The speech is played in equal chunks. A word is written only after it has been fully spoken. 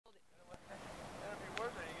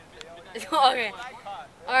Okay.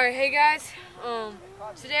 Alright, hey guys.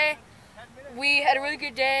 Today we had a really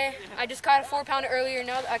good day. I just caught a 4-pounder earlier.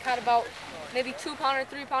 Now I caught about maybe 2-pounder,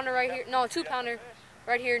 3-pounder right here. No, 2-pounder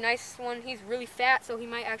right here. Nice one. He's really fat, so he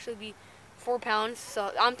might actually be 4 pounds.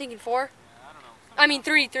 So I'm thinking 4. I mean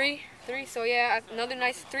 3. So yeah, another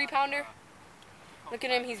nice 3-pounder. Look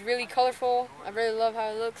at him. He's really colorful. I really love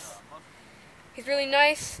how he looks. He's really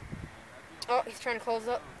nice. Oh, he's trying to close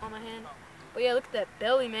up on my hand. But yeah, look at that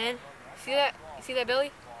belly, man. See that? You see that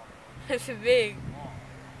belly? It's big.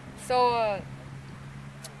 So,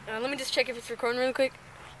 let me just check if it's recording really quick.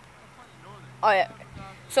 Oh yeah.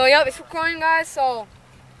 So yep, it's recording, guys. So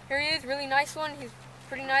here he is, really nice one. He's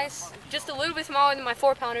pretty nice. Just a little bit smaller than my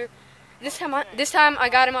 4-pounder. This time I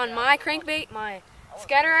got him on my crankbait, my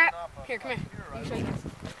scatter wrap. Here, come here. Let me show you guys.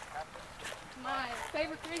 My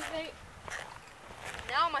favorite crankbait.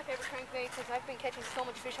 Now my favorite crankbait, because I've been catching so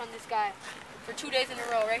much fish on this guy for 2 days in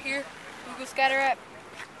a row. Right here, Google scatter wrap,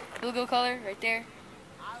 Google color, right there.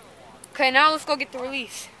 Okay, now let's go get the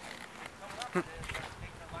release.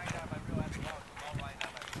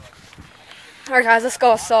 Alright guys, let's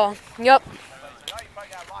go. So, yep.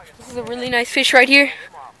 This is a really nice fish right here.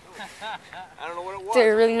 It's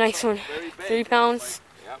a really nice one. 3 pounds.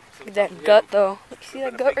 Look at that gut though. See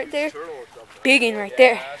that gut right there? Big one right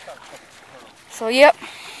there. So yep,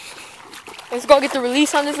 let's go get the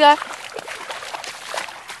release on this guy.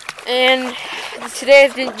 And today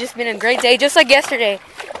has just been a great day, just like yesterday.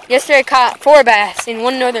 Yesterday I caught 4 bass and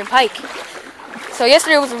 1 northern pike. So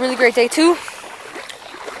yesterday was a really great day too.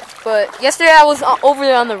 But yesterday I was over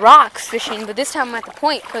there on the rocks fishing, but this time I'm at the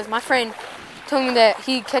point because my friend told me that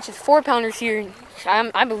he catches 4-pounders here.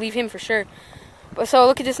 And I believe him for sure. But so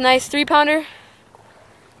look at this nice 3-pounder.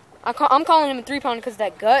 I'm calling him a 3-pounder because of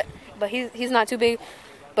that gut. But he's not too big.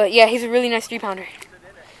 But yeah, he's a really nice 3-pounder.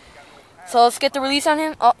 So let's get the release on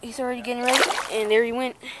him. Oh, he's already getting ready. And there he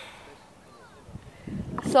went.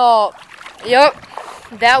 So, yep.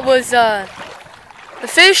 That was the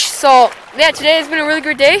fish. So, yeah, today has been a really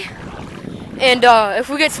good day. And if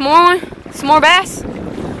we get some more bass,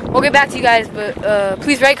 we'll get back to you guys. But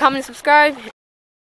please rate, comment, and subscribe.